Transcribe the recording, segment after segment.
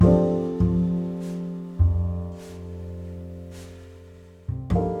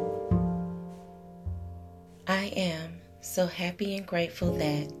I am so happy and grateful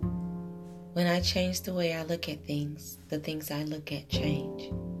that when I change the way I look at things, the things I look at change.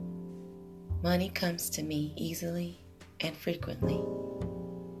 Money comes to me easily and frequently.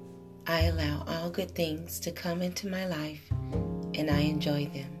 I allow all good things to come into my life and I enjoy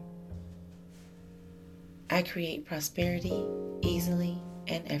them. I create prosperity easily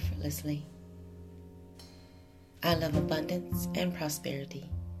and effortlessly. I love abundance and prosperity.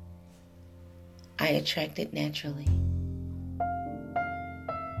 I attract it naturally.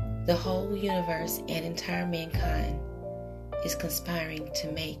 The whole universe and entire mankind is conspiring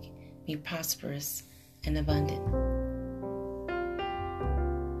to make me prosperous and abundant.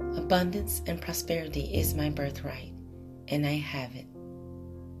 Abundance and prosperity is my birthright, and I have it.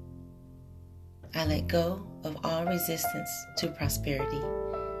 I let go of all resistance to prosperity,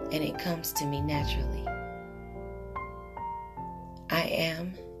 and it comes to me naturally. I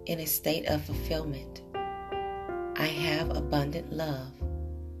am in a state of fulfillment. I have abundant love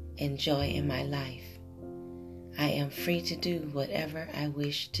and joy in my life. I am free to do whatever I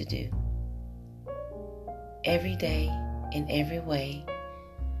wish to do. Every day, in every way,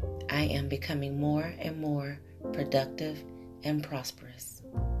 I am becoming more and more productive and prosperous.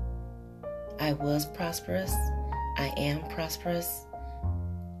 I was prosperous. I am prosperous.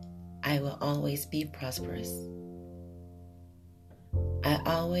 I will always be prosperous. I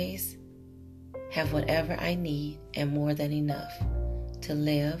always have whatever I need and more than enough to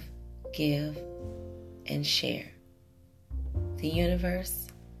live, give, and share. The universe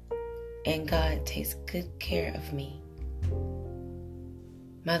and God takes good care of me.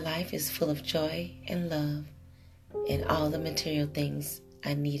 My life is full of joy and love and all the material things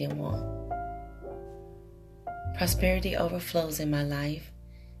I need and want. Prosperity overflows in my life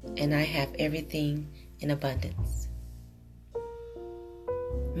and I have everything in abundance.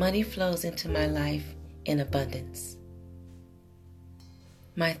 Money flows into my life in abundance.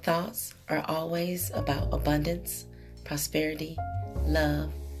 My thoughts are always about abundance, prosperity,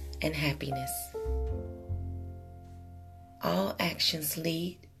 love, and happiness. All actions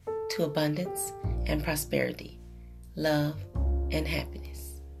lead to abundance and prosperity, love, and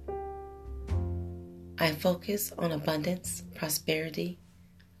happiness. I focus on abundance, prosperity,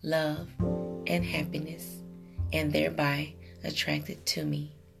 love, and happiness, and thereby attract it to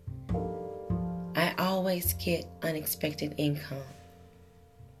me. I always get unexpected income.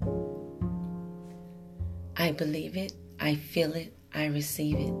 I believe it, I feel it, I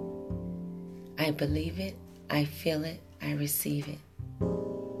receive it. I believe it, I feel it, I receive it.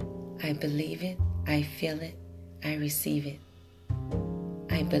 I believe it, I feel it, I receive it.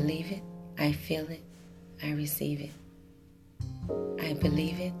 I believe it, I feel it, I receive it. I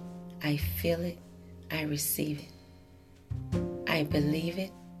believe it, I feel it, I receive it. I believe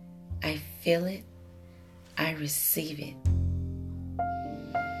it, I feel it, I receive it.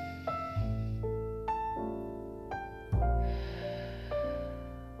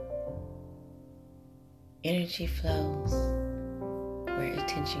 Energy flows where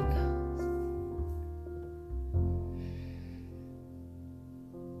attention goes.